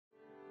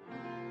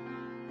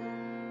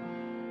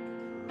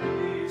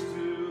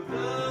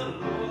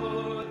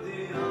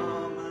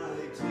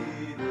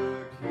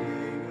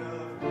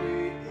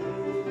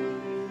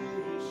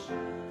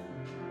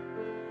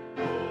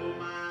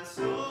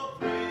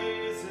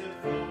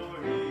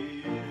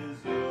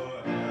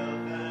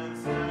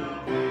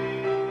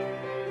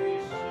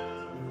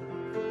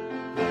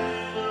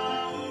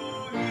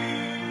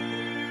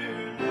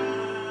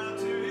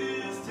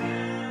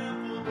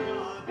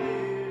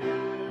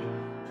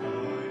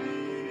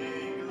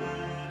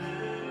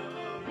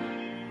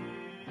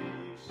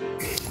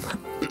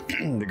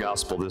The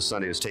gospel this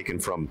Sunday is taken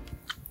from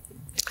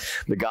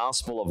the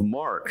Gospel of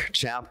Mark,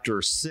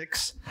 chapter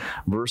 6,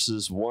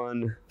 verses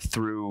 1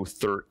 through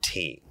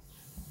 13.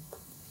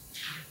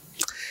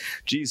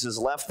 Jesus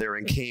left there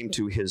and came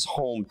to his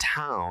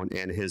hometown,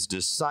 and his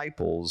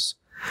disciples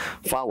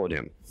followed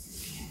him.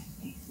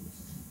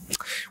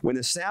 When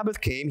the Sabbath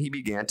came, he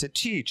began to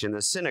teach in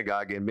the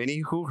synagogue, and many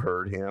who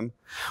heard him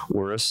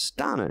were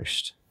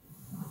astonished.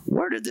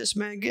 "Where did this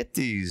man get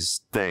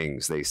these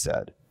things?" they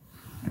said.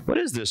 "What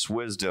is this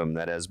wisdom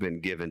that has been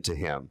given to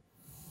him?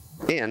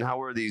 And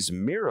how are these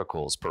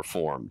miracles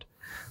performed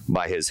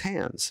by his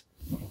hands?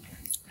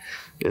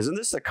 Isn't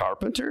this the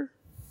carpenter,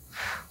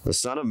 the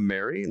son of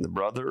Mary, and the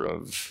brother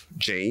of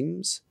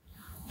James,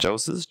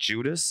 Joseph,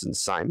 Judas, and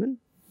Simon?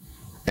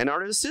 And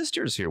are his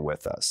sisters here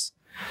with us?"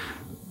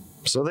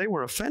 So they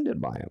were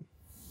offended by him.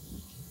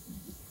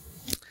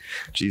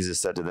 Jesus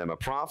said to them, "A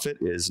prophet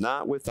is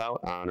not without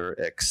honor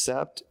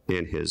except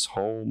in his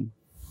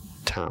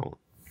hometown,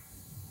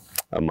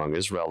 among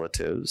his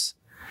relatives,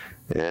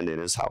 and in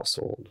his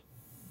household."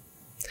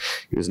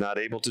 He was not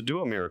able to do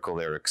a miracle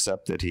there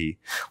except that he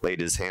laid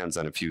his hands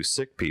on a few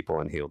sick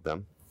people and healed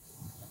them.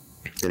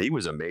 And he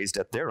was amazed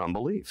at their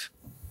unbelief.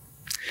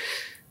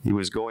 He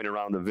was going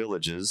around the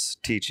villages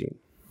teaching.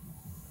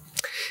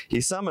 He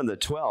summoned the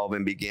 12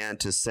 and began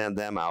to send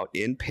them out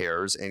in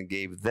pairs and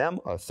gave them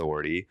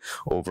authority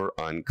over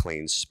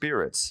unclean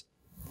spirits.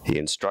 He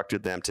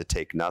instructed them to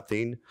take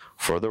nothing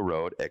for the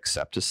road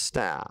except a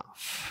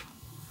staff.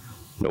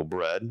 No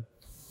bread,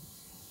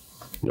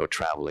 no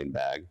traveling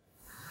bag,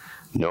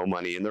 no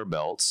money in their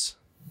belts,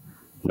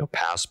 no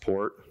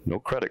passport, no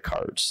credit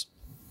cards,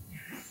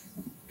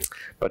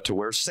 but to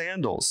wear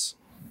sandals,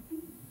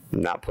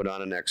 not put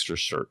on an extra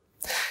shirt.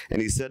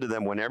 And he said to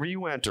them, "Whenever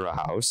you enter a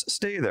house,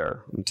 stay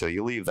there until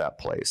you leave that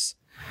place.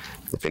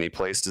 If any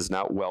place does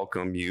not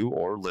welcome you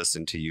or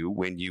listen to you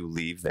when you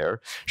leave there,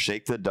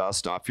 shake the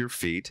dust off your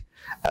feet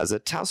as a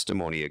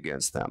testimony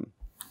against them."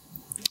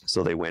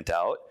 So they went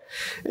out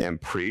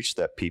and preached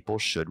that people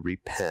should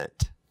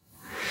repent.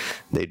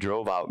 They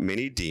drove out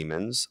many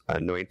demons,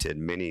 anointed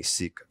many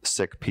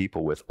sick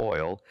people with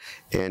oil,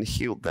 and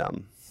healed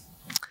them.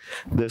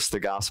 This is the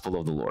gospel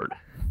of the Lord.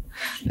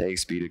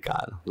 Thanks be to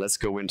God. Let's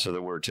go into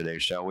the word today,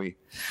 shall we?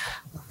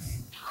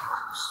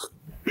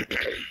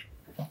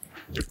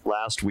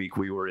 Last week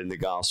we were in the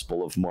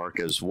Gospel of Mark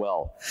as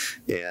well,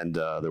 and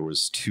there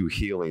was 2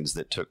 healings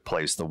that took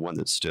place. The one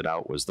that stood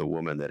out was the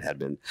woman that had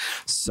been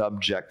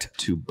subject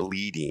to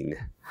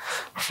bleeding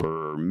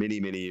for many,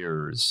 many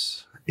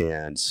years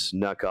and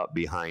snuck up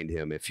behind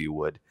him, if you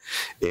would,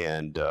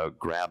 and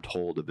grabbed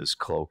hold of his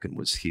cloak and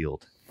was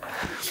healed.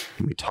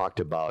 And we talked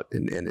about,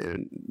 and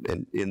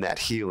in that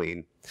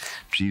healing,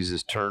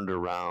 Jesus turned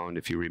around,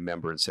 if you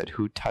remember, and said,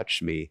 "Who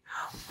touched me?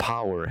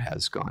 Power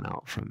has gone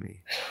out from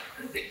me."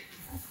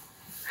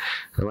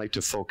 I'd like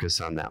to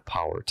focus on that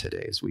power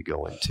today as we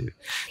go into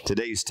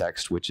today's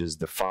text, which is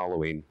the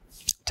following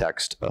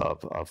text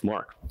of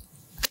Mark.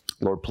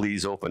 Lord,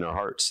 please open our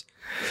hearts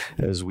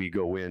as we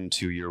go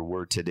into your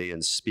word today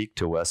and speak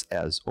to us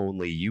as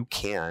only you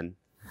can.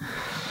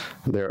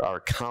 There are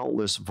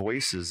countless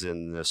voices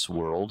in this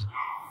world,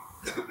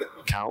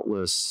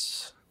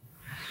 countless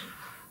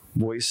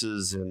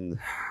voices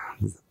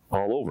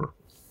all over.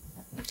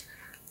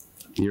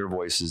 Your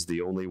voice is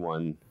the only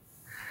one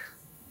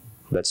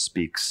that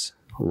speaks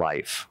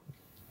life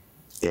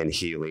and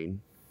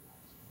healing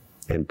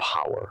and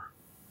power,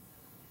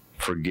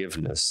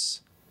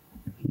 forgiveness,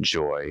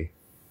 joy,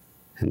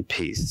 and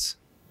peace.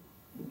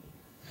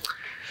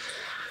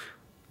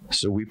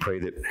 So we pray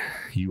that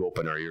you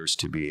open our ears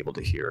to be able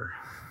to hear.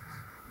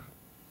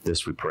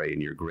 This we pray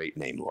in your great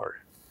name,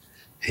 Lord.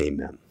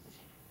 Amen.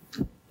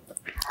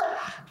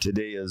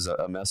 Today is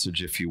a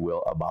message, if you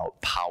will,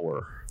 about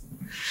power.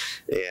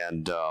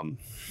 And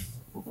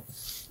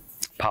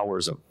power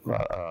is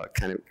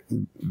kind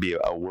of be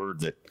a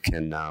word that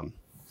can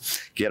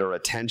get our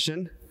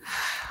attention.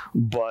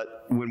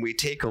 But when we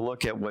take a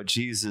look at what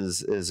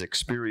Jesus is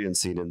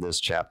experiencing in this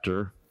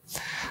chapter,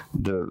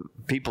 the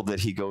people that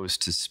he goes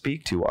to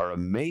speak to are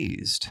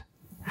amazed,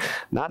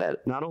 not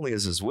only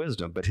as his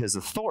wisdom, but his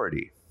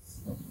authority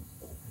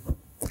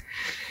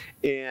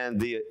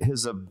and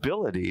his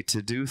ability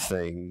to do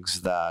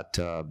things that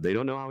they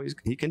don't know how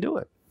he can do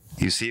it.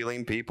 He's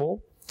healing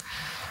people.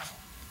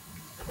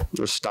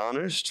 They're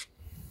astonished.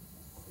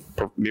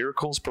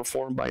 Miracles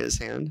performed by his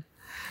hand.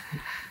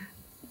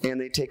 And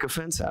they take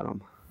offense at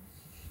him.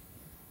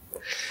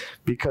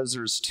 Because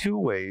there's 2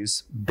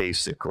 ways,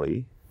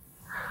 basically,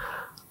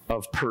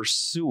 of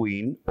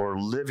pursuing or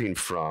living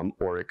from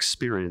or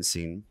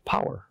experiencing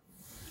power.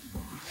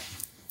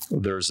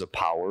 There's a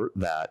power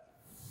that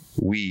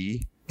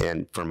we,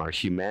 and from our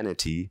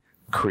humanity,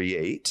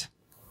 create,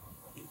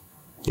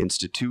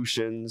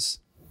 institutions,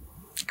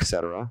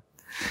 etc.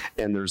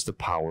 And there's the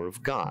power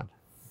of God.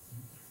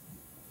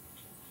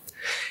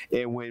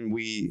 And when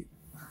we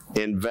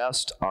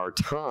invest our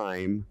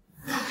time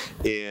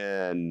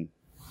in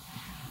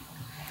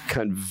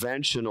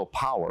conventional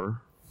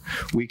power,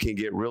 we can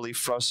get really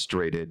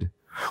frustrated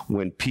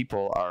when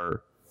people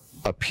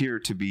appear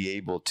to be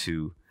able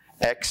to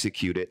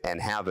execute it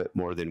and have it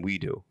more than we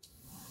do.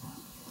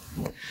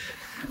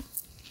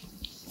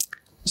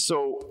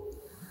 So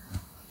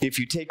if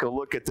you take a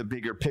look at the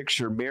bigger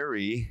picture,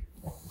 Mary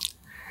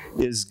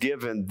is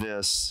given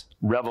this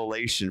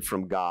revelation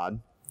from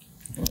God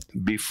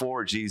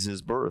before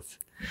Jesus' birth.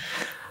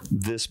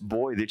 This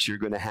boy that you're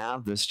going to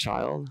have, this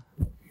child,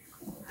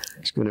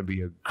 is going to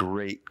be a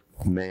great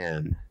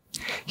man.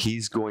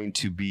 He's going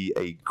to be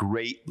a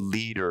great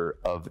leader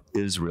of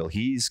Israel.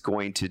 He's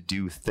going to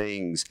do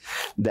things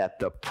that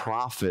the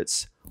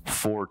prophets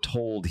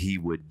foretold he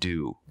would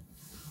do.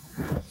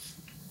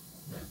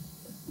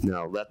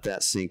 Now, let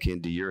that sink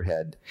into your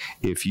head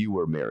if you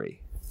were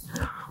Mary.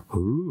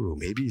 Ooh,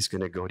 maybe he's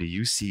going to go to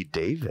UC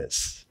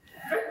Davis.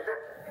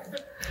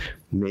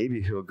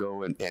 Maybe he'll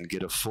go and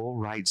get a full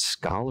ride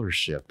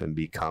scholarship and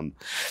become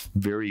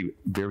very,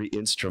 very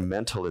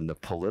instrumental in the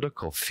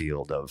political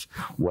field of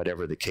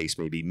whatever the case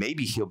may be.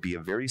 Maybe he'll be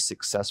a very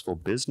successful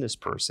business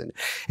person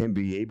and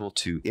be able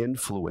to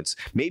influence.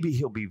 Maybe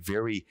he'll be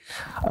very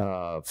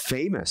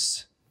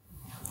famous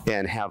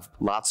and have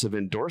lots of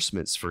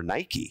endorsements for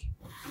Nike.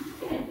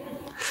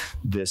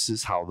 This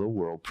is how the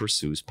world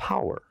pursues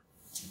power.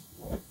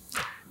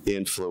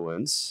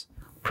 Influence,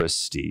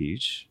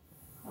 prestige,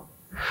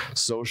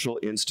 social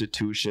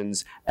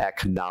institutions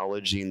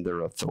acknowledging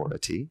their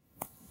authority.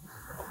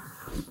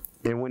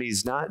 And when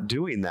he's not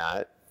doing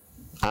that,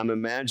 I'm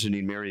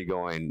imagining Mary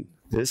going,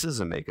 this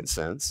isn't making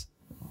sense.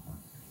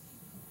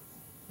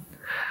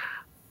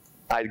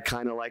 I'd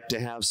kind of like to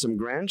have some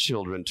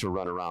grandchildren to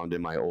run around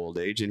in my old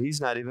age, and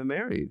he's not even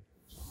married.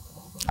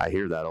 I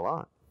hear that a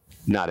lot.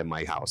 Not in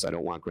my house. I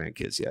don't want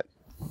grandkids yet.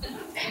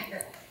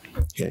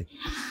 Okay.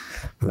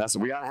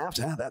 We gotta have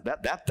to have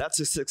that. That's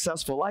a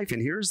successful life.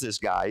 And here's this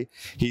guy.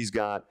 He's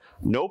got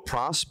no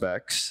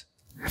prospects.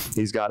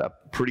 He's got a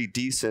pretty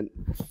decent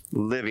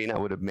living, I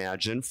would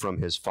imagine,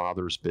 from his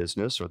father's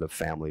business or the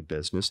family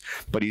business,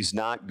 but he's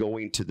not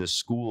going to the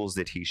schools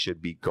that he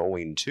should be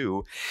going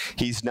to.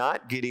 He's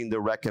not getting the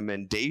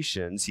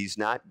recommendations. He's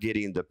not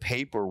getting the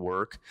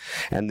paperwork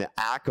and the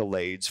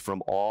accolades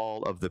from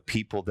all of the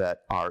people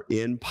that are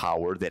in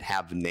power that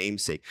have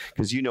namesake.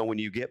 Because you know, when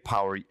you get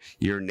power,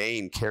 your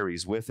name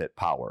carries with it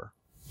power,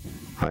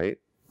 right?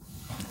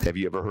 Have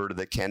you ever heard of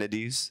the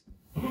Kennedys?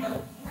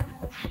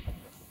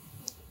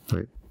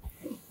 Right.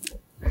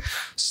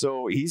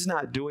 So he's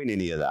not doing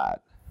any of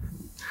that.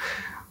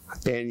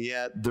 And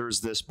yet there's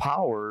this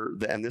power,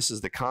 and this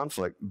is the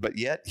conflict, but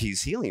yet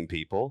he's healing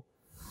people.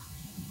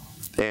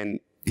 And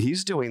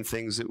he's doing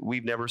things that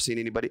we've never seen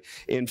anybody.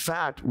 In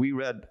fact, we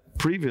read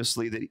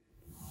previously that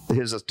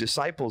his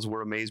disciples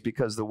were amazed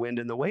because the wind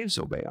and the waves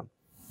obey him.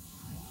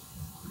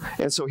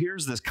 And so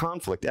here's this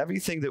conflict.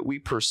 Everything that we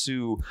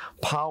pursue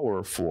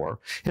power for,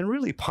 and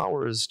really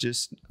power is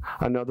just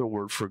another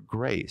word for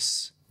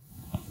grace.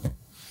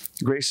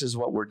 Grace is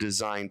what we're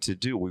designed to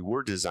do. We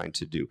were designed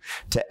to do,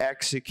 to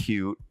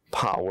execute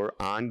power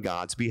on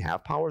God's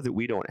behalf, power that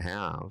we don't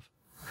have.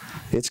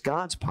 It's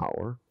God's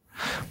power,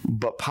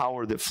 but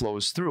power that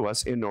flows through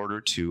us in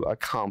order to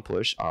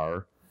accomplish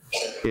our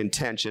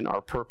intention,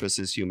 our purpose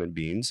as human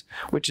beings,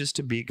 which is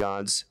to be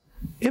God's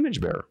image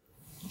bearer.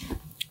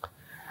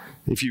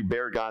 If you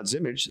bear God's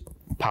image,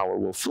 power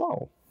will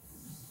flow.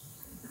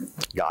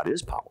 God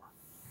is power.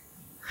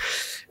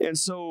 And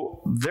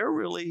so they're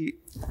really,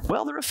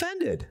 they're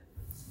offended.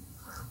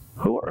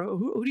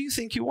 Who do you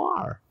think you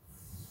are?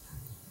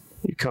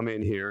 You come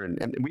in here,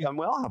 and we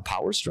all have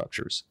power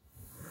structures.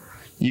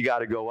 You got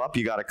to go up.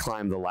 You got to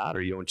climb the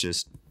ladder. You don't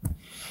just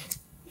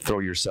throw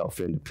yourself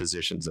into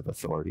positions of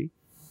authority.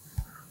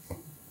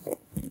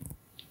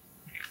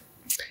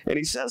 And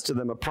he says to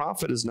them, a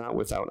prophet is not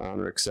without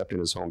honor except in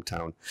his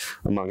hometown,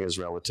 among his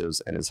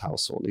relatives and his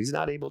household. He's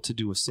not able to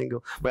do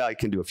he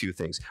can do a few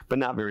things, but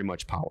not very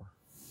much power.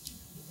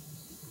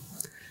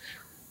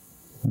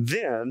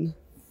 Then,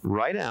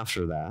 right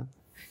after that,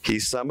 he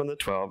summoned the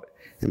 12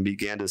 and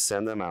began to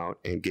send them out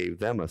and gave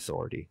them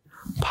authority,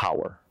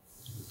 power.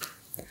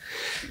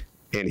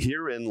 And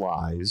herein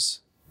lies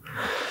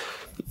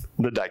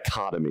the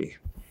dichotomy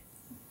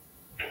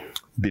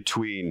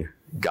between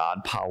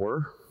God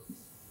power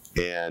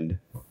and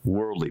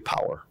worldly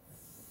power.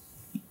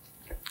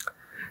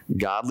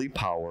 Godly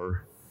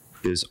power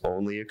is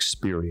only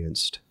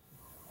experienced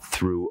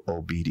through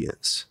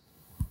obedience.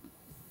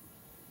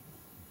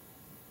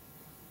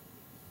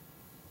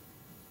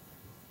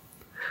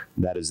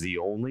 That is the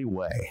only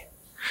way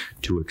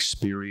to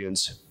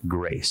experience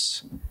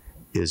grace,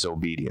 is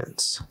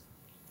obedience.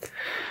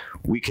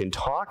 We can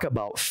talk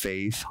about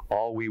faith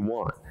all we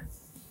want,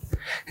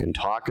 and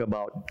talk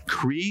about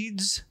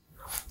creeds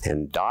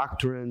and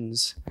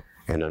doctrines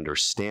and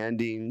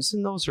understandings,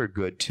 and those are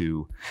good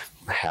to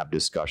have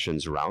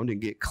discussions around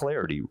and get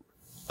clarity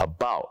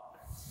about.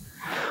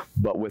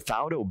 But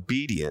without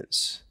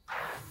obedience,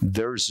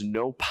 there's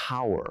no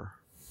power.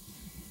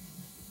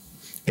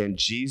 And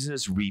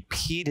Jesus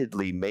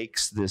repeatedly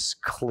makes this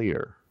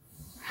clear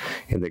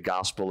in the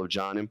Gospel of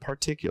John in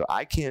particular.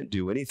 I can't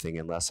do anything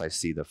unless I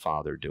see the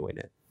Father doing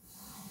it.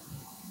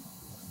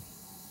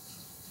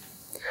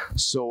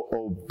 So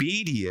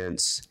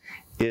obedience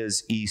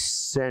is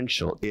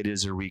essential. It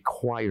is a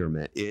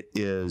requirement. It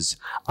is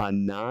a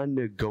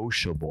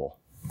non-negotiable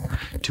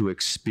to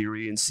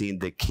experiencing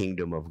the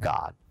kingdom of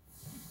God.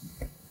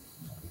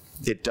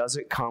 It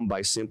doesn't come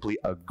by simply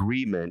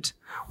agreement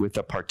with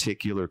a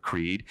particular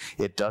creed.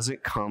 It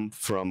doesn't come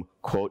from,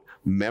 quote,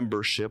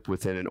 membership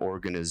within an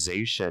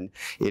organization.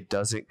 It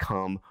doesn't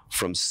come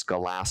from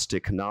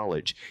scholastic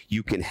knowledge.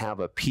 You can have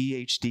a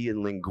PhD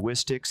in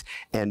linguistics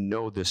and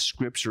know the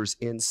scriptures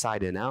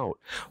inside and out,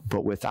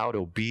 but without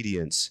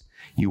obedience,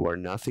 you are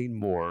nothing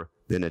more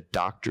than a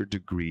doctorate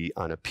degree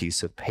on a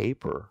piece of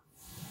paper.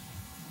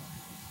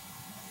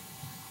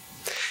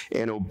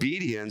 And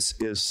obedience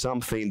is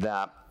something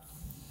that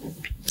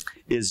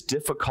is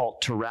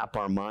difficult to wrap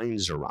our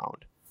minds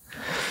around,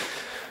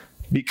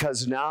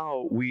 because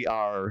now we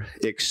are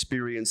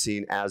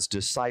experiencing as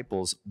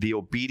disciples the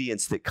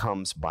obedience that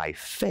comes by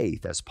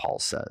faith, as Paul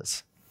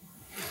says.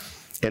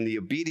 And the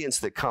obedience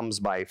that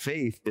comes by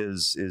faith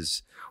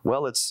is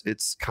well,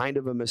 it's kind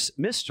of a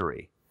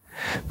mystery,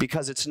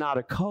 because it's not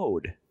a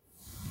code.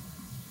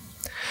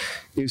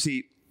 You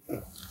see,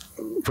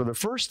 for the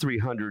first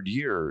 300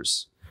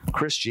 years,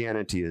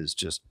 Christianity is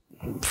just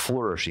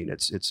flourishing.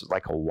 It's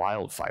like a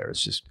wildfire.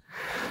 It's just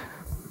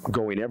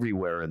going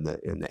everywhere in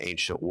the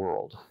ancient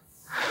world.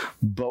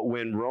 But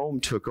when Rome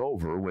took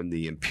over, when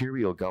the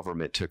imperial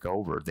government took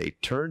over, they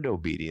turned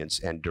obedience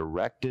and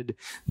directed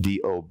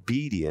the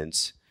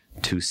obedience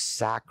to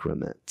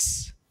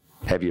sacraments.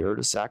 Have you heard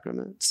of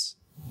sacraments?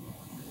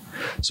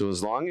 So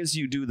as long as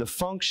you do the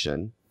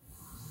function,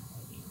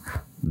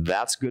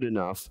 that's good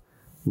enough.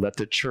 Let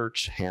the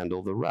church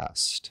handle the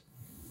rest.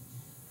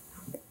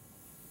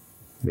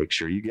 Make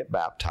sure you get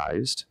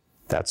baptized.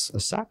 That's a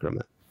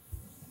sacrament.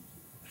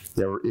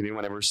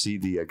 Anyone ever see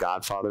the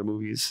Godfather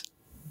movies?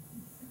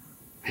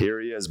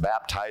 Here he is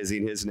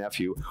baptizing his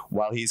nephew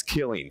while he's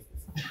killing.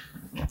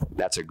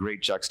 That's a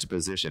great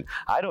juxtaposition.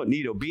 I don't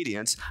need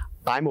obedience.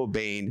 I'm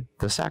obeying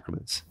the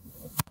sacraments.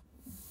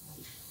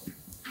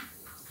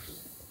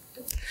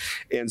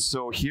 And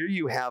so here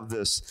you have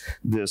this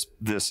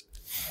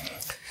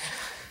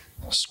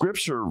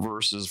scripture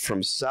verses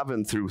from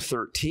 7 through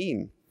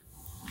 13.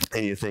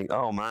 And you think,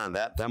 oh man,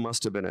 that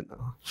must have been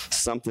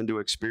something to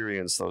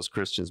experience, those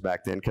Christians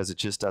back then, because it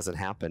just doesn't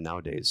happen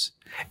nowadays.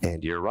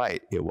 And you're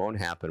right, it won't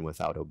happen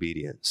without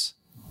obedience.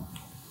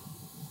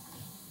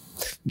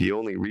 The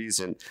only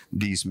reason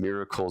these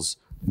miracles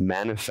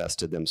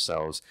manifested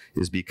themselves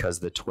is because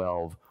the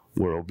 12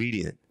 were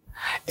obedient.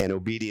 And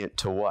obedient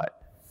to what?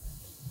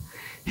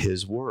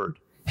 His word,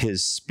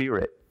 his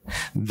spirit.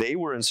 They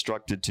were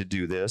instructed to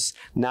do this.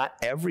 Not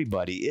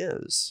everybody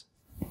is.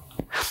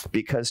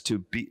 Because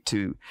to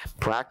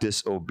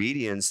practice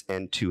obedience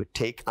and to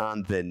take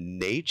on the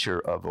nature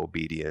of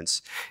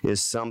obedience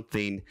is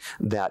something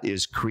that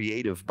is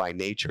creative by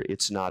nature.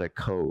 It's not a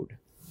code.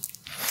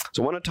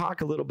 So I want to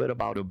talk a little bit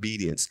about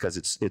obedience, because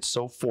it's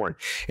so foreign,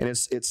 and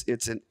it's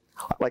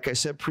like I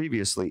said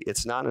previously,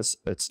 it's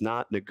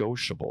not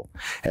negotiable.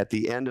 At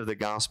the end of the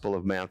Gospel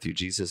of Matthew,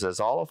 Jesus says,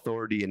 "All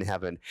authority in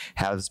heaven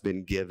has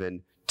been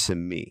given to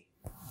me.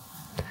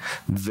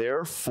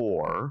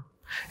 Therefore,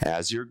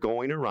 as you're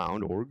going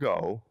around, or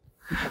go,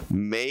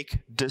 make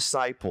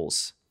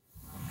disciples,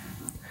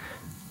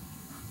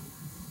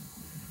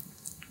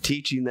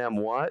 teaching them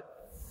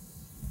what?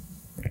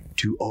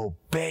 To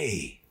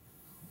obey."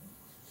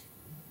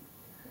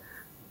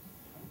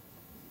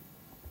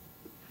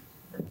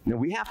 Now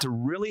we have to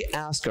really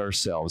ask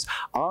ourselves,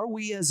 are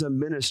we as a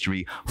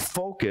ministry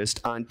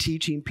focused on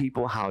teaching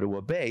people how to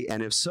obey?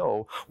 And if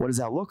so, what does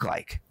that look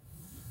like?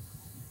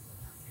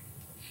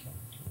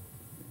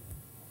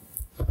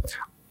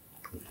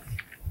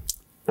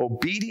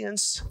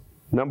 Obedience,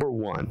 number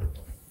one,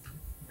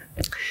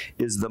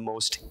 is the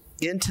most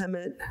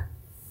intimate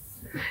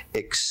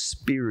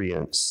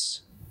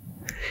experience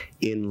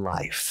in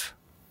life,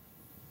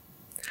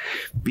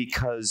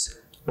 because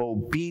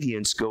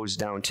obedience goes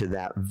down to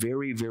that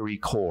very, very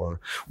core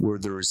where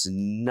there's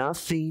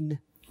nothing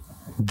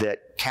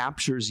that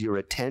captures your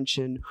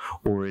attention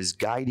or is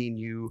guiding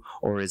you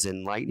or is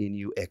enlightening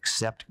you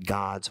except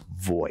God's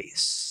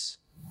voice.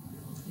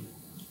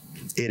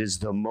 It is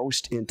the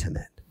most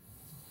intimate.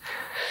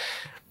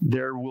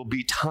 There will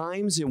be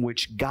times in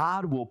which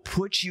God will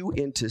put you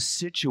into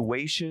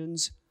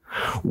situations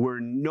where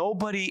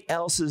nobody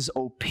else's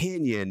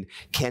opinion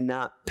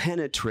cannot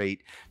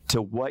penetrate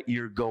to what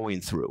you're going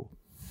through.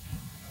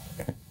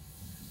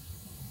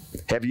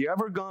 Have you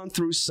ever gone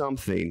through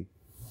something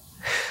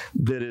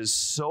that is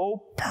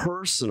so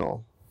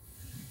personal,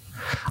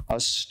 a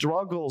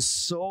struggle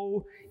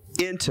so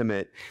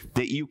intimate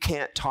that you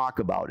can't talk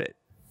about it?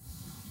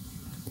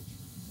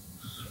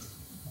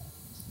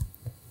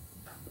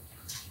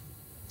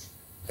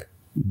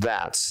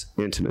 That's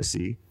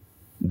intimacy.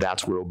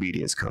 That's where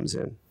obedience comes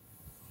in.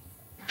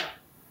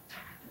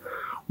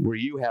 Where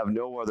you have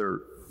no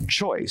other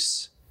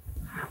choice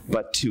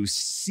but to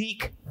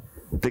seek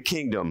the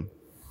kingdom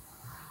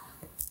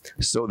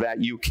so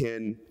that you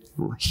can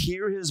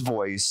hear his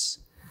voice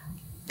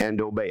and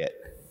obey it.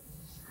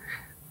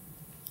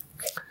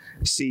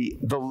 See,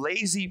 the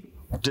lazy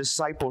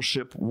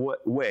discipleship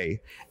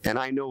way, and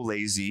I know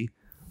lazy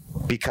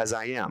because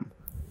I am,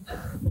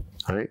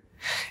 all right,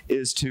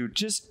 is to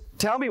just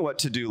tell me what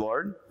to do,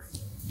 Lord.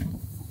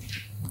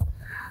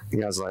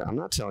 And God's like, I'm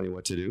not telling you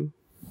what to do.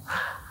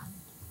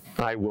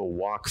 I will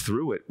walk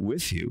through it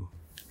with you.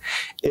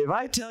 If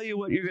I tell you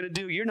what you're going to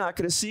do, you're not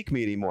going to seek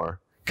me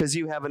anymore because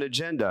you have an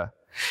agenda.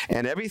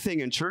 And everything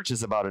in church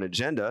is about an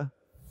agenda.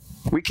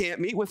 We can't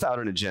meet without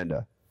an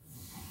agenda.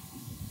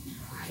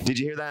 Did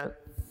you hear that?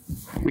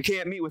 We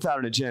can't meet without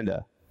an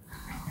agenda.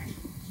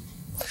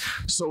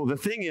 So the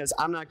thing is,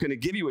 I'm not going to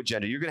give you an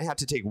agenda. You're going to have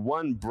to take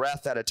one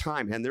breath at a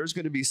time. And there's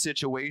going to be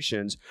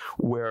situations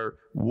where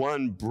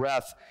one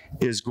breath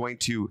is going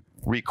to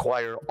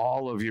require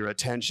all of your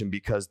attention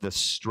because the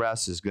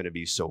stress is going to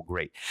be so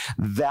great.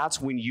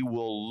 That's when you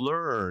will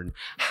learn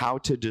how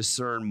to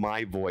discern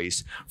my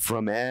voice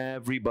from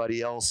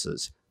everybody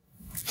else's.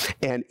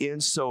 And in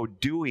so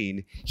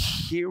doing,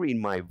 hearing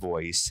my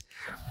voice,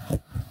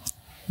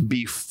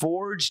 be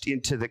forged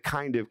into the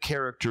kind of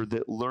character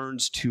that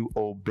learns to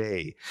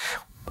obey.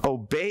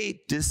 Obey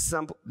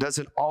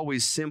doesn't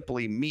always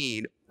simply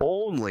mean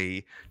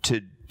only to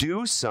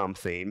do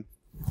something,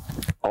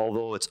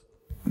 although it's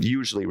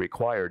usually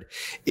required.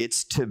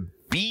 It's to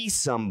be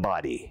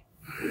somebody.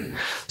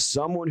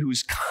 Someone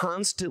who's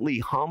constantly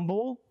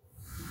humble,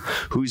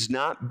 who's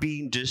not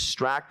being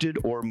distracted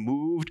or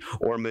moved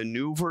or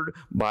maneuvered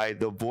by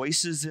the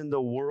voices in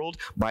the world,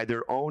 by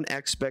their own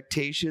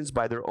expectations,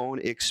 by their own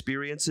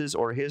experiences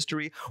or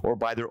history, or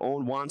by their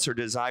own wants or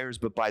desires,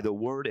 but by the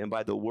Word and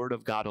by the Word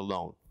of God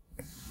alone.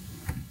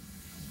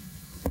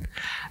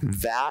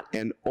 That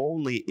and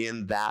only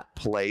in that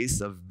place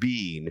of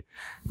being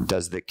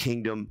does the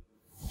kingdom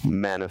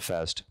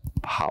manifest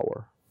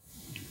power.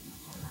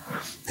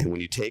 And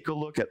when you take a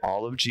look at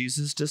all of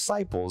Jesus'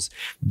 disciples,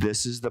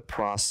 this is the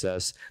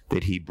process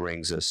that he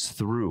brings us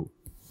through.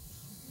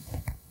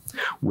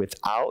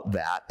 Without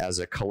that, as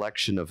a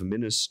collection of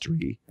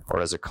ministry, or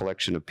as a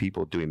collection of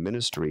people doing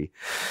ministry,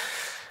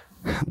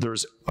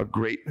 there's a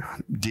great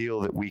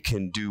deal that we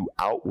can do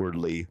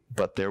outwardly,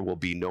 but there will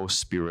be no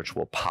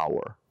spiritual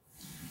power.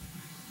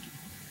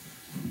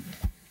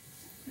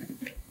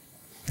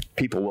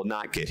 People will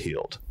not get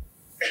healed.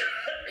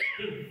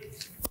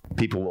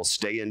 People will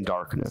stay in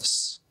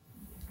darkness.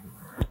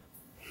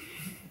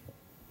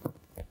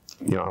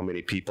 You know how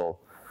many people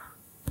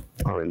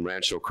are in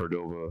Rancho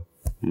Cordova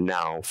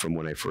now from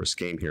when I first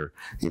came here?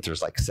 I think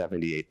there's like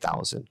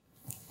 78,000.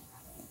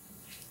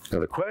 Now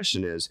the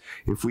question is,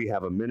 if we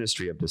have a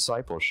ministry of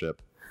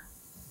discipleship,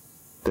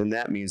 then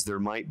that means there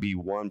might be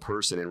one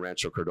person in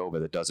Rancho Cordova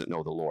that doesn't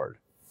know the Lord.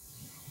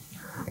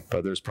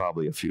 But there's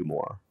probably a few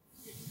more.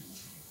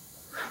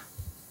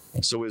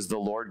 So is the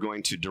Lord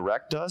going to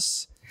direct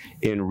us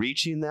in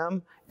reaching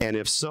them? And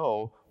if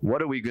so,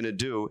 what are we going to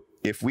do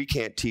if we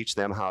can't teach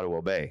them how to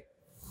obey?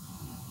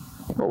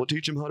 Well, we'll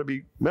teach them how to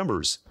be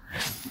members.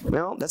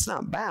 Well, that's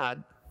not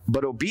bad,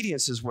 but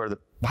obedience is where the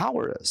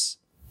power is.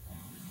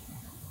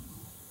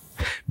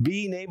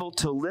 Being able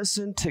to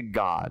listen to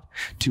God,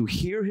 to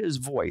hear his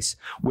voice.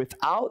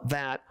 Without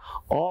that,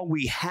 all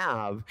we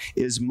have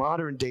is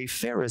modern day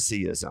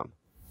Phariseeism.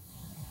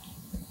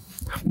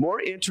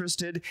 More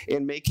interested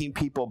in making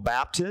people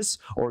Baptists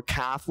or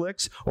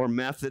Catholics or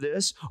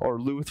Methodists or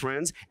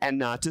Lutherans and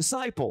not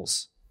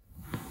disciples.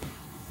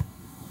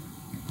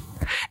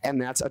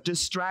 And that's a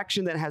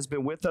distraction that has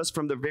been with us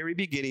from the very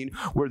beginning,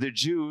 where the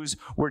Jews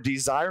were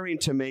desiring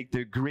to make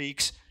the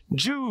Greeks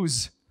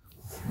Jews.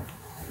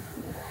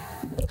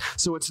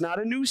 So it's not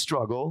a new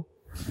struggle.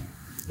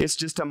 It's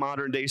just a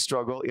modern day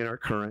struggle in our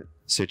current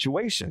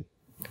situation.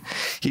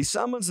 He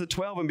summons the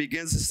 12 and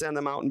begins to send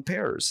them out in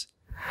pairs.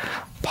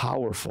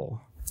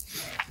 Powerful.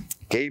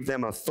 Gave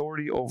them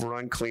authority over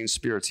unclean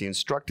spirits. He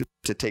instructed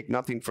to take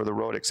nothing for the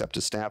road except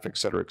a staff,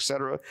 etc.,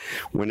 etc.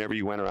 Whenever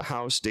you enter a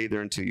house, stay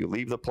there until you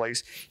leave the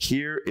place.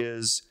 Here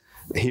is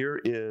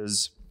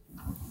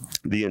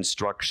the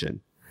instruction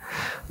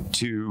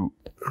to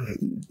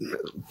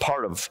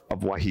part of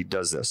why he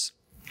does this.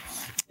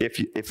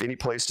 If any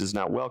place does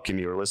not welcome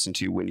you or listen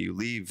to you when you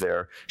leave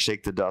there,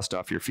 shake the dust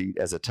off your feet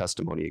as a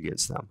testimony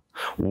against them.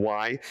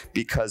 Why?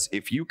 Because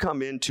if you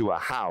come into a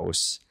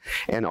house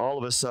and all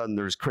of a sudden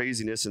there's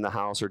craziness in the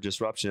house or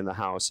disruption in the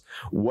house,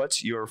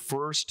 what's your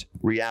first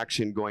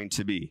reaction going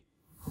to be?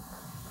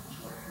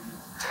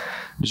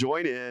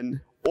 Join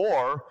in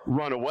or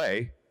run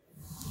away.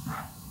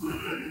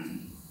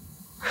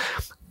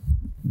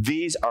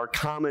 These are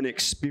common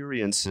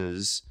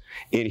experiences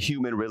in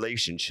human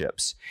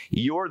relationships.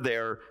 You're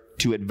there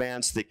to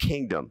advance the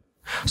kingdom.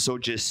 So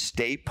just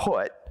stay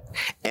put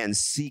and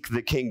seek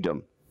the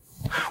kingdom.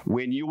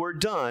 When you are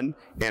done,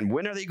 and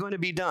when are they going to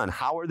be done?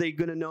 How are they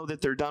going to know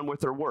that they're done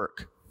with their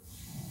work?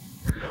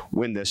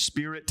 When the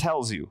Spirit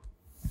tells you.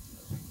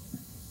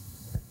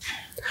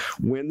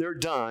 When they're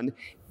done,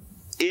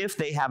 if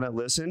they haven't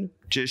listened,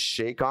 just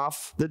shake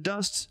off the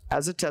dust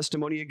as a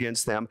testimony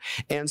against them,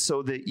 and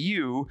so that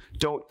you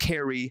don't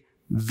carry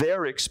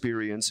their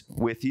experience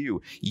with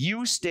you.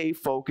 You stay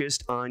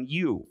focused on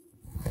you.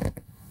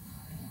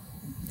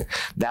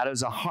 That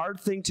is a hard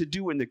thing to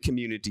do in the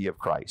community of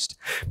Christ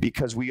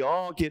because we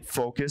all get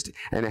focused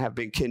and have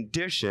been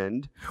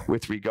conditioned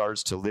with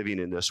regards to living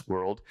in this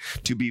world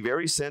to be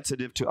very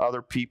sensitive to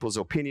other people's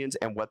opinions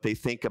and what they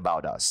think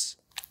about us.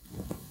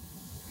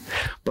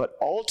 But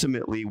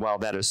ultimately, while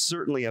that is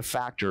certainly a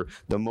factor,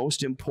 the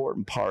most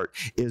important part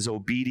is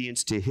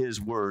obedience to His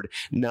word,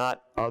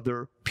 not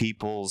other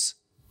people's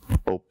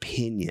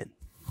opinion.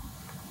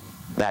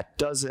 That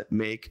doesn't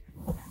make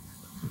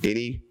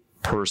any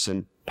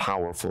person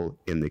powerful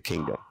in the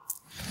kingdom.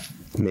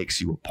 It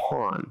makes you a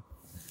pawn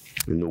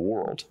in the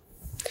world.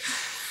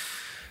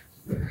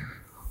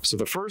 So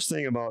the first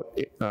thing about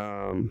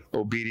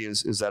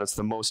obedience is that it's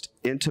the most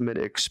intimate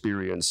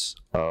experience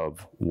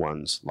of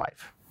one's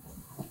life.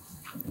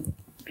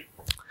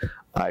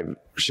 I've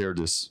shared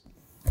this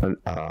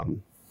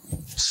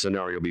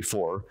scenario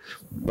before,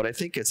 but I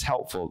think it's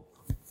helpful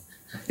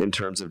in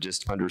terms of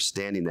just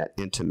understanding that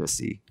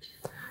intimacy.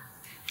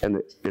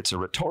 And it's a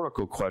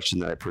rhetorical question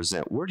that I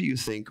present. Where do you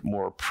think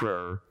more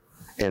prayer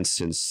and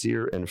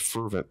sincere and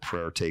fervent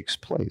prayer takes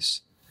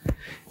place?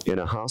 In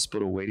a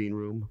hospital waiting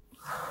room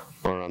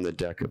or on the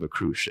deck of a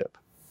cruise ship?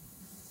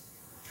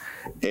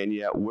 And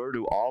yet, where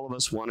do all of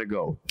us want to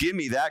go? Give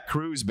me that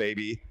cruise,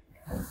 baby.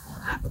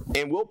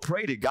 And we'll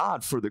pray to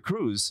God for the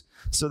cruise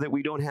so that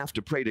we don't have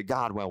to pray to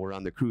God while we're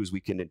on the cruise.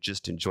 We can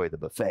just enjoy the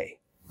buffet.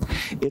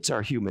 It's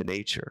our human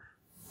nature.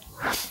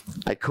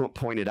 I couldn't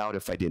point it out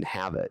if I didn't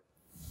have it.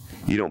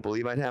 You don't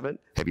believe I'd have it?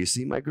 Have you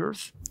seen my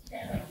girth?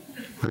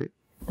 Right?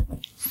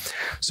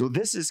 So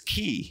this is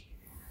key.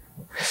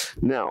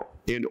 Now,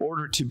 in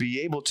order to be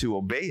able to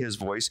obey His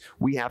voice,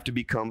 we have to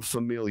become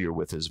familiar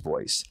with His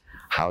voice.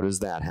 How does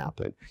that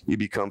happen? You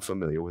become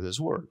familiar with His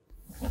word.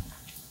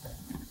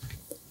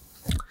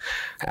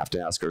 Have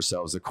to ask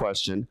ourselves the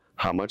question,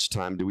 how much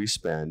time do we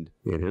spend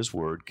in His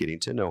word getting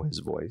to know His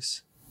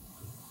voice?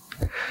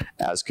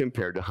 As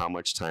compared to how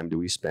much time do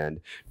we spend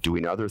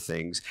doing other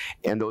things?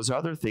 And those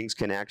other things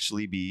can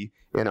actually be,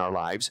 in our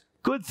lives,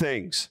 good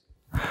things.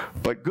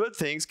 But good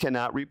things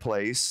cannot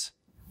replace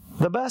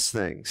the best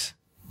things.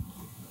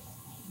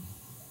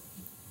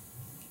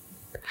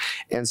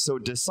 And so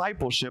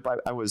discipleship, I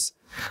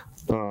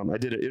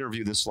did an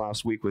interview this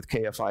last week with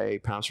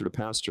KFIA, pastor to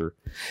pastor,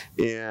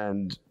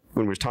 and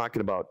when we were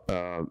talking about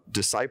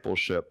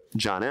discipleship,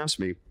 John asked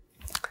me,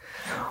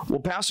 well,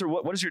 Pastor,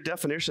 what is your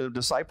definition of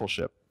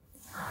discipleship?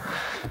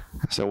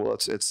 I said, well,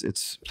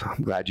 it's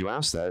I'm glad you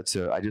asked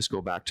that. I just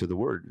go back to the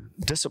word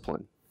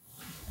discipline.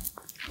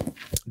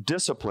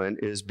 Discipline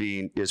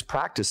is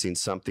practicing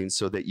something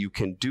so that you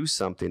can do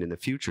something in the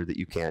future that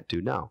you can't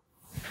do now.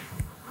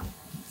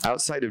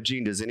 Outside of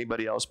Gene, does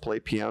anybody else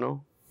play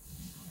piano?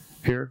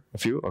 Here? A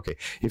few? Okay.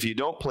 If you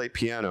don't play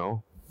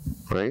piano,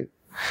 right?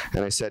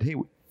 And I said, hey,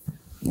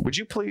 would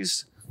you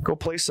please go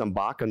play some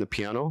Bach on the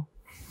piano?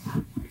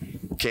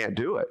 Can't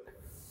do it.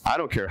 I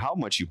don't care how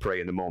much you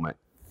pray in the moment.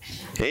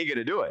 You ain't going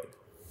to do it.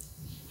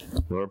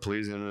 Lord,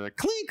 please, and like,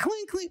 clink,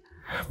 clink, clink.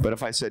 But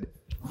if I said,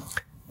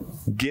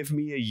 give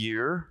me a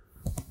year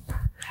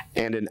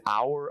and an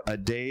hour a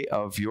day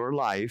of your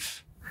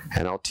life,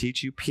 and I'll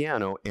teach you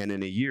piano, and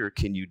in a year,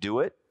 can you do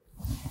it?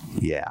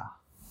 Yeah.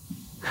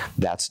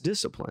 That's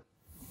discipline.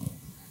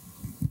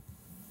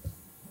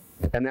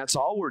 And that's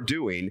all we're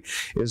doing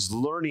is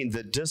learning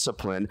the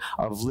discipline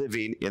of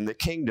living in the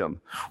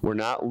kingdom. We're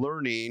not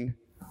learning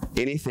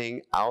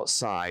anything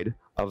outside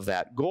of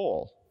that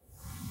goal.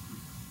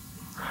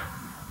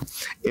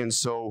 And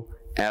so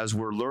as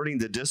we're learning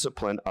the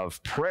discipline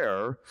of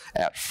prayer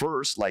at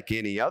first, like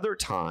any other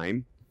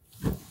time,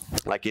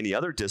 like any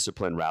other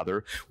discipline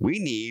rather, we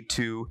need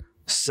to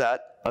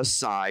set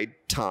aside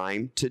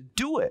time to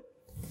do it.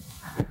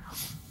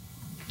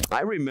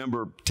 I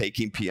remember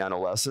taking piano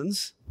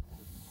lessons,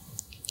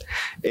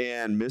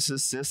 and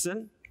Mrs.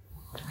 Sisson,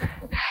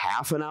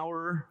 half an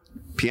hour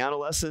piano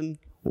lesson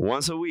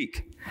once a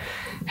week,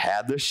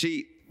 had the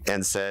sheet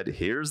and said,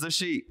 here's the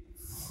sheet.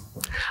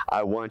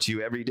 I want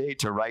you every day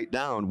to write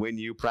down when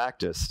you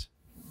practiced.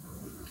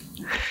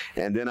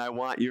 And then I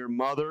want your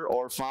mother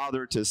or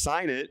father to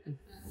sign it,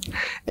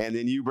 and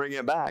then you bring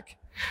it back,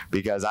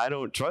 because I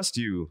don't trust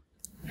you.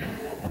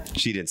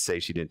 She didn't say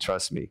she didn't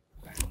trust me.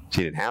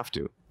 She didn't have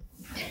to.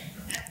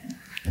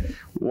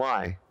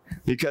 Why?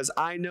 Because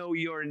I know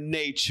your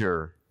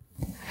nature.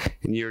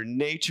 And your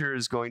nature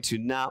is going to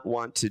not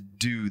want to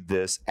do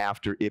this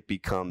after it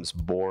becomes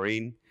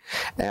boring,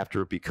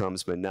 after it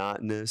becomes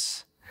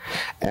monotonous,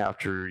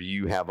 after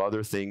you have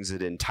other things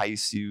that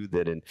entice you,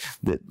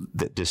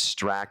 that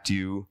distract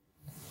you.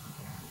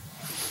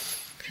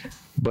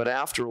 But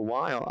after a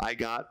while, I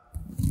got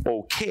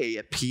okay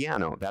at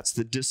piano. That's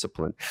the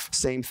discipline.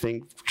 Same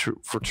thing true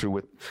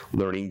with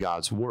learning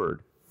God's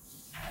word.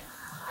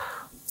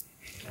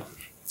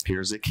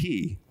 Here's a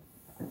key.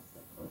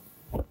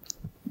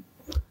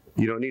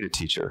 You don't need a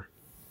teacher.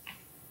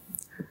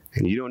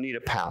 And you don't need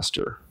a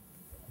pastor.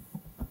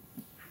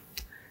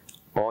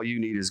 All you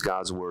need is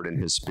God's word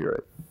and his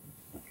spirit.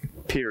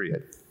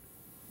 Period.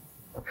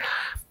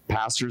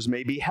 Pastors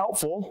may be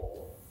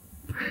helpful.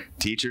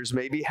 Teachers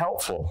may be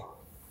helpful.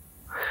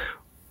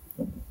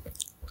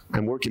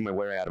 I'm working my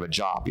way out of a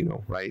job,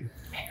 right?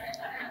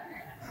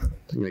 I'm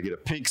going to get a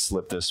pink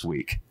slip this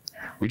week.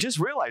 We just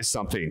realized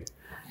something.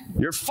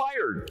 You're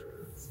fired.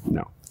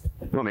 No.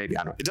 Well, maybe.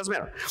 I don't know. It doesn't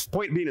matter.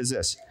 Point being is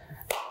this.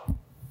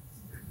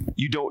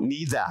 You don't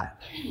need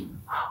that.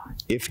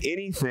 If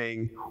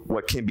anything,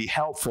 what can be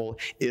helpful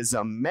is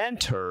a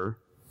mentor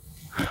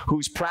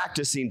who's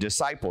practicing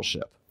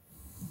discipleship.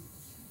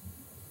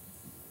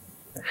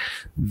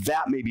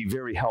 That may be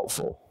very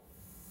helpful.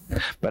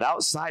 But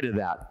outside of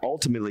that,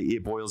 ultimately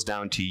it boils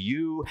down to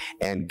you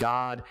and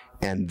God,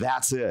 and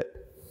that's it.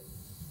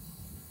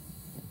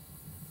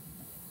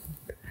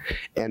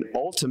 And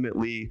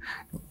ultimately,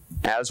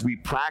 as we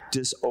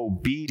practice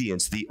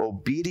obedience, the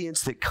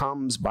obedience that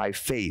comes by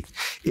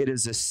faith, it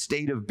is a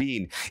state of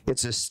being.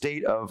 It's a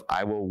state of,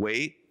 I will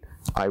wait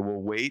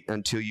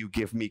until you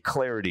give me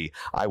clarity.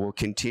 I will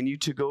continue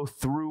to go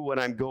through what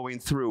I'm going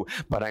through,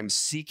 but I'm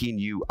seeking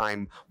you.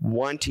 I'm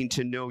wanting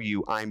to know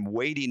you. I'm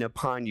waiting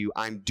upon you.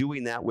 I'm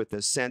doing that with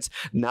a sense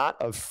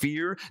not of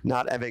fear,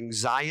 not of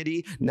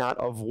anxiety, not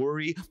of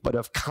worry, but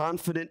of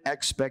confident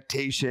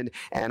expectation,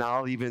 and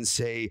I'll even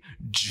say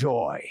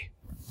joy.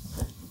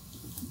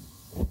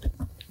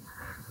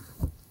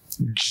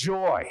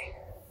 Joy.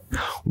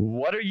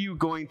 What are you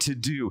going to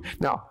do?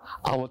 Now,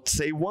 I will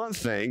say one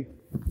thing.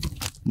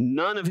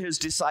 None of his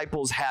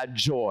disciples had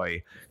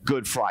joy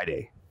Good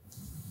Friday.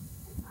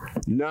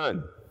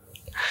 None.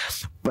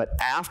 But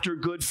after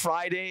Good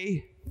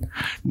Friday,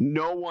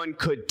 no one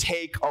could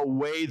take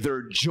away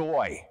their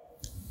joy.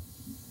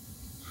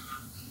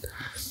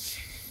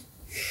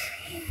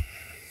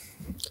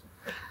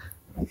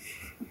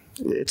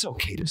 It's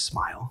okay to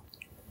smile.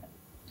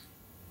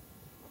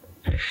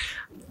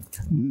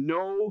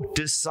 No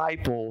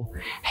disciple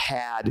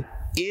had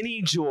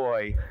any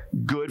joy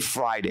Good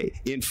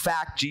Friday. In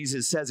fact,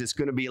 Jesus says it's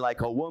going to be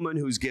like a woman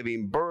who's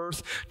giving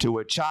birth to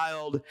a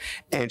child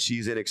and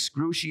she's in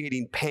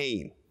excruciating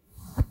pain.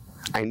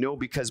 I know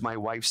because my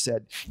wife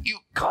said, "You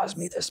caused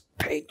me this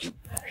pain."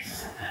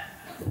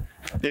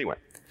 Anyway,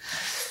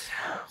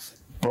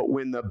 but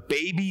when the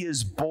baby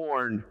is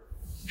born,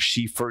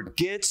 she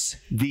forgets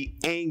the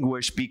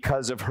anguish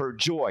because of her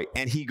joy.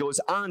 And he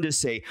goes on to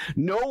say,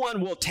 no one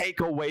will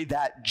take away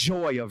that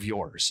joy of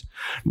yours.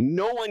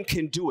 No one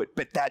can do it,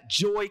 but that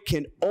joy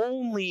can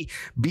only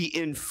be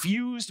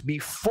infused, be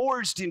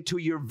forged into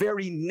your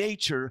very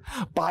nature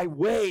by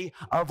way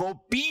of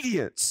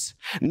obedience.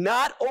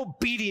 Not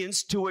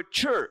obedience to a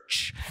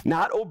church,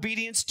 not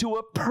obedience to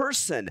a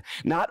person,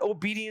 not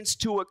obedience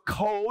to a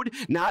code,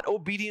 not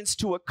obedience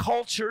to a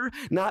culture,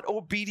 not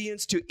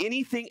obedience to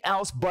anything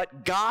else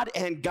but God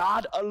and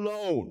God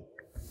alone.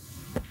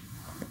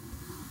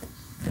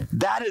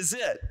 That is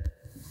it.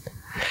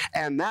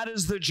 And that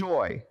is the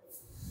joy.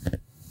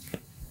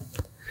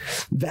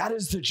 That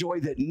is the joy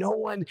that no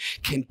one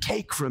can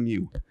take from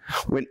you.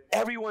 When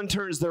everyone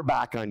turns their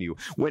back on you,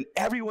 when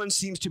everyone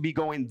seems to be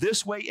going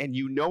this way and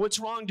you know it's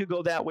wrong to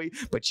go that way,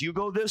 but you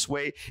go this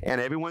way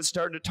and everyone's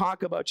starting to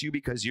talk about you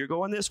because you're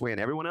going this way and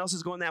everyone else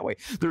is going that way.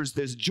 There's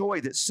this joy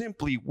that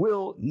simply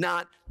will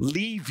not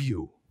leave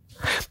you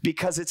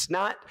because it's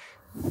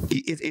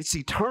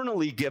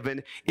eternally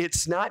given.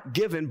 It's not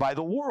given by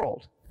the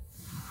world.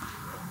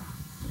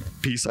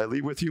 Peace I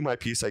leave with you, my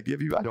peace I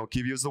give you. I don't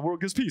give you as the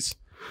world gives peace.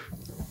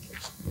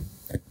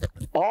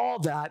 All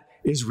that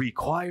is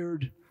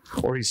required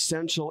or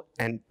essential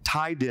and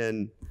tied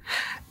in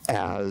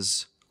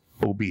as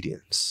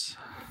obedience.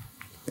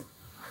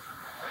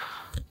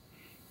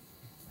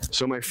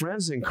 So my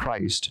friends in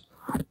Christ,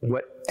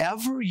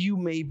 whatever you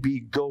may be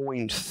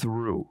going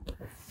through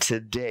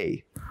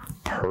today,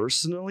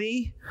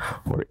 personally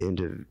or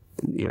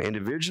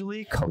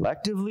individually,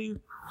 collectively,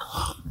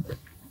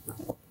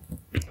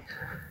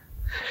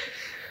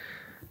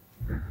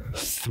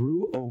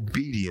 through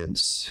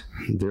obedience,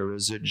 there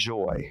is a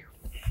joy.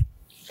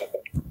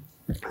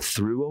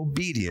 Through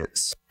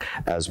obedience,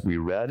 as we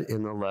read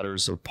in the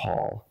letters of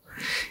Paul,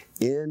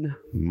 in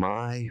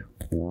my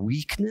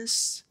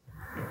weakness,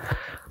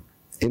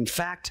 in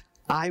fact,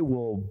 I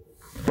will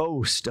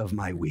boast of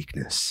my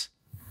weakness.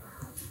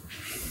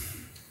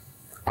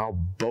 I'll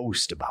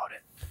boast about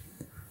it.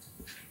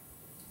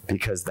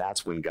 Because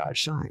that's when God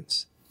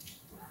shines.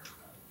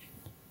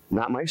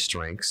 Not my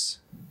strengths,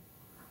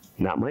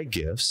 not my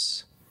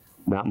gifts,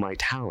 not my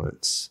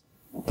talents.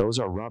 Those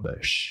are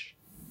rubbish.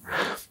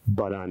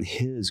 But on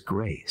His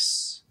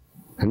grace,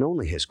 and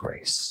only His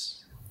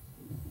grace.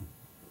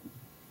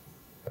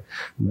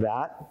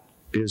 That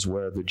is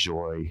where the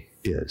joy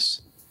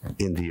is,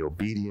 in the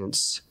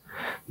obedience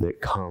that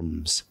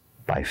comes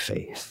by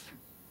faith.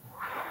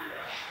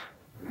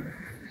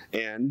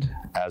 And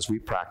as we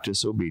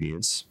practice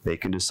obedience,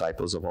 making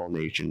disciples of all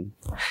nations,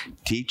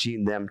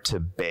 teaching them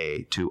to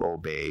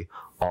obey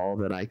all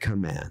that I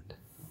command,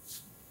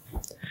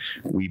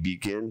 we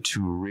begin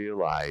to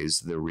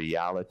realize the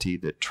reality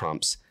that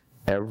trumps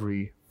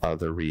every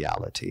other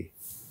reality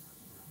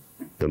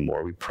the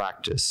more we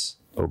practice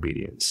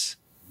obedience.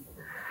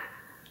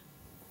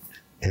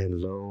 And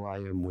lo, I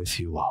am with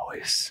you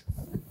always,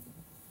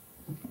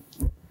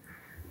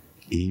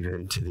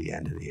 even to the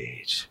end of the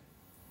age.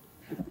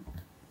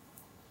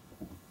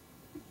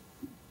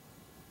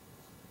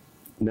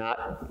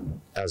 Not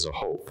as a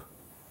hope,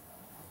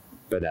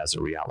 but as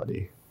a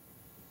reality.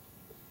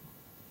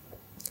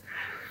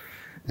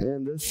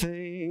 And the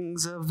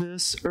things of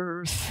this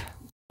earth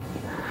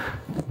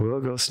will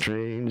go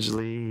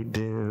strangely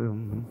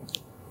dim.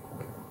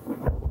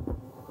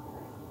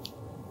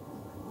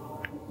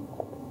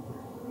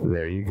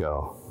 There you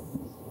go.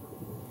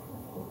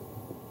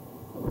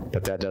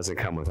 But that doesn't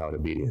come without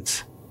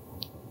obedience.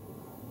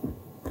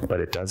 But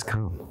it does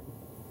come.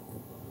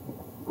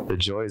 The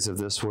joys of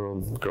this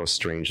world grow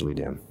strangely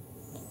dim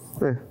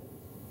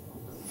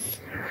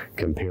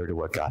compared to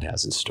what God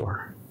has in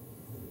store.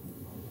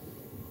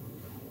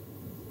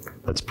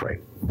 Let's pray.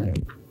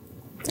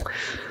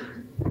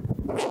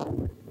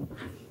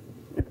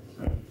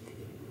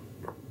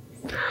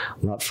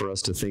 Not for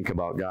us to think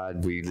about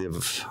God. We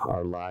live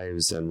our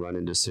lives and run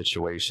into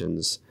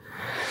situations,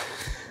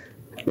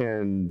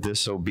 and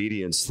this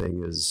obedience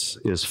thing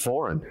is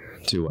foreign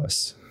to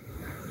us.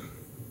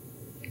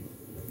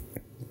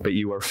 But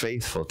you are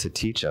faithful to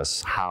teach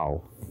us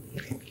how.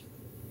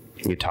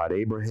 You taught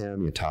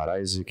Abraham, you taught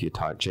Isaac, you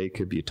taught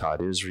Jacob, you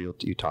taught Israel,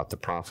 you taught the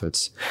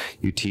prophets.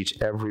 You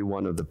teach every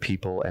one of the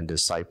people and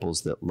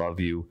disciples that love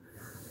you,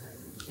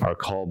 are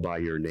called by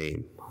your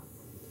name.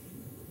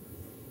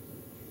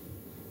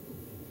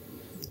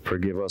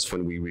 Forgive us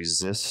when we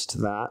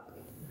resist that,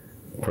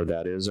 for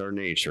that is our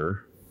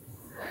nature,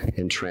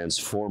 and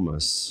transform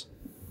us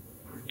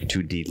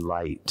to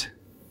delight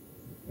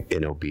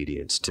in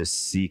obedience, to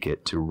seek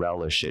it, to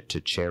relish it, to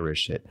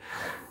cherish it,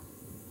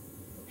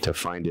 to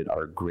find it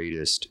our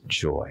greatest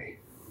joy.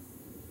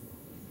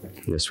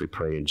 This we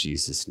pray in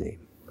Jesus' name.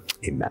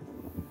 Amen.